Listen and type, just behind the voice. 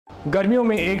गर्मियों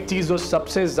में एक चीज़ जो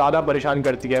सबसे ज़्यादा परेशान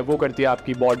करती है वो करती है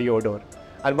आपकी body odour,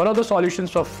 and one of the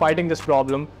solutions for fighting this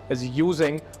problem is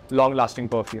using long lasting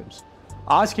perfumes.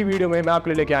 आज की वीडियो में मैं आपके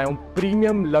लिए लेके आया हूँ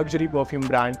premium luxury perfume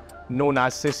brand known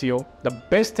as Sisio. The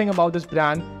best thing about this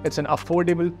brand, it's an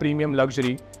affordable premium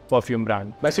luxury perfume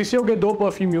brand. मैं Sisio के दो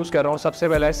परफ्यूम यूज कर रहा हूँ। सबसे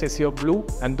पहला है Sisio Blue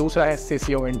एंड दूसरा है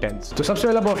Sisio Intense। तो सबसे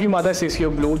पहला परफ्यूम आता है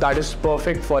Sisio Blue, that is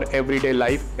perfect for everyday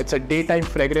life. It's a daytime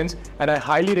fragrance and I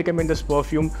highly recommend this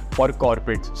perfume for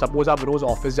corporates. Suppose आप रोज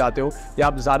ऑफिस जाते हो या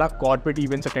आप ज़्यादा कॉर्पोरेट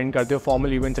इवेंट्स अटेंड करते हो,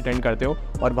 फॉर्मल इवेंट्स अटेंड करते हो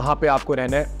और वहाँ पे आपको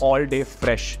रहना है ऑल डे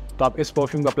फ्रेश, तो आप इस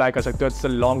परफ्यूम को अप्लाई कर सकते हो। It's a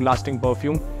long lasting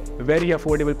perfume, very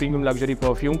affordable premium luxury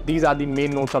perfume. These are the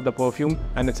main notes of the perfume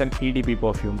and it's an EDP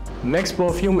perfume. Next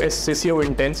perfume is Sisio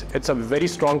Intense. It's a very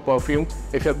strong perfume.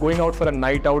 If you're going out for a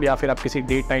night out या फिर आप किसी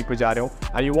date night पे जा रहे हो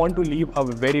and you want to leave a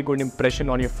very good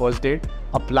impression on your first date,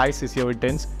 apply Sisio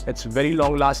Intense. It's very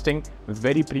long lasting,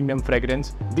 very premium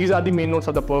fragrance. These are the main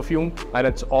notes of the perfume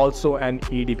and it's also an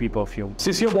EDP perfume.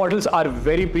 Sisio bottles are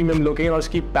very premium looking और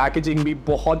उसकी packaging भी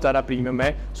बहुत ज़्यादा premium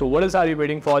है. So what else are you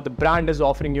waiting for? The brand is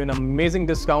offering you an amazing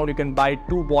discount. You can buy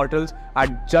 2 bottles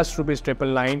at just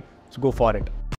 ₹999. So go for it.